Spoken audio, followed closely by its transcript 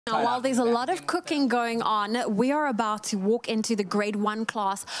Now, while there's a lot of cooking going on, we are about to walk into the grade 1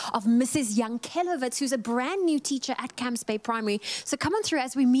 class of Mrs. Yankelowitz, who's a brand new teacher at Camps Bay Primary. So come on through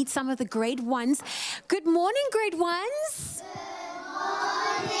as we meet some of the grade 1s. Good morning, grade 1s.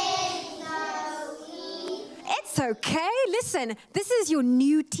 It's okay. Listen, this is your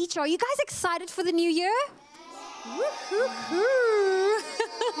new teacher. Are you guys excited for the new year?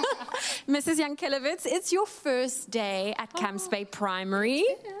 Mrs. Yankelowitz, it's your first day at Camps Bay Primary.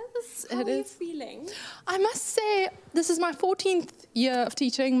 Yes, How are you feeling? I must say, this is my 14th year of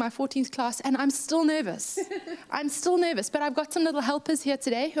teaching, my 14th class, and I'm still nervous. I'm still nervous, but I've got some little helpers here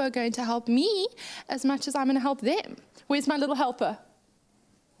today who are going to help me as much as I'm going to help them. Where's my little helper?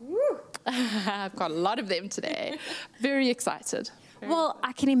 I've got a lot of them today. Very excited. Well,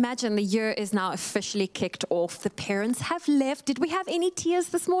 I can imagine the year is now officially kicked off. The parents have left. Did we have any tears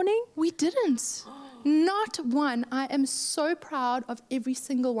this morning? We didn't. Not one. I am so proud of every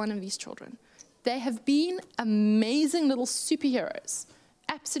single one of these children. They have been amazing little superheroes.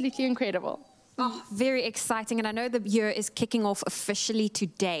 Absolutely incredible. Oh, very exciting. And I know the year is kicking off officially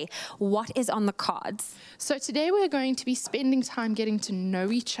today. What is on the cards? So today we're going to be spending time getting to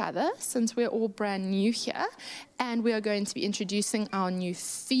know each other since we're all brand new here. And we are going to be introducing our new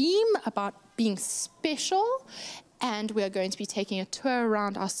theme about being special. And we are going to be taking a tour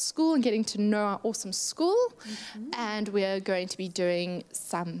around our school and getting to know our awesome school. And we are going to be doing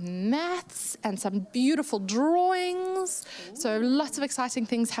some maths and some beautiful drawings. So lots of exciting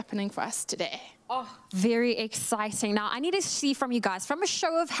things happening for us today. Oh, very exciting. Now, I need to see from you guys, from a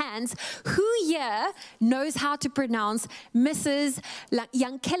show of hands, who here knows how to pronounce Mrs.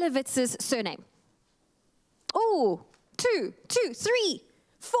 Yankelowitz's surname? Oh, 2, 3,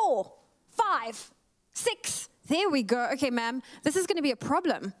 4, 5, 6. There we go. Okay, ma'am, this is going to be a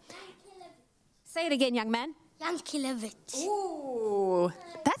problem. Say it again, young man. Yankelowitz. Ooh,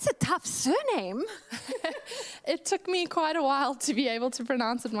 that's a tough surname. It took me quite a while to be able to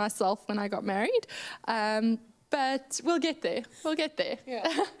pronounce it myself when I got married. But we'll get there. We'll get there. Yeah.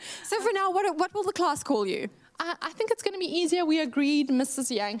 So for now, what will the class call you? I think it's going to be easier. We agreed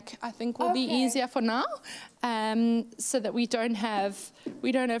Mrs. Yank, I think, will be easier for now, so that we don't have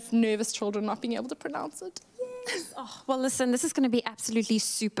nervous children not being able to pronounce it. Yes. Oh, well, listen, this is going to be absolutely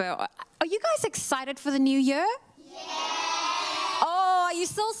super. Are you guys excited for the new year? Yeah. Oh, you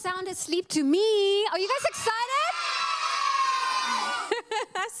still sound asleep to me. Are you guys excited?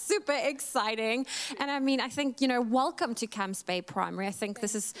 That's super exciting. And I mean, I think, welcome to Camps Bay Primary. I think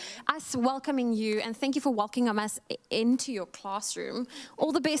this is us welcoming you, and thank you for welcoming us into your classroom.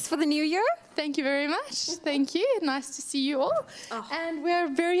 All the best for the new year. Thank you very much. Thank you. Nice to see you all. Oh. And we're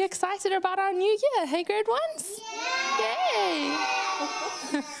very excited about our new year. Hey, grade 1s.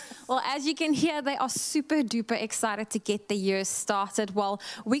 Yay! Well, as you can hear, they are super duper excited to get the year started. Well,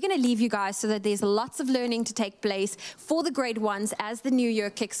 we're going to leave you guys so that there's lots of learning to take place for the grade 1s as the new year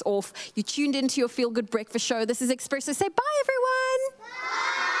kicks off. You tuned into your Feel Good Breakfast show. This is Expresso. Say bye, everyone.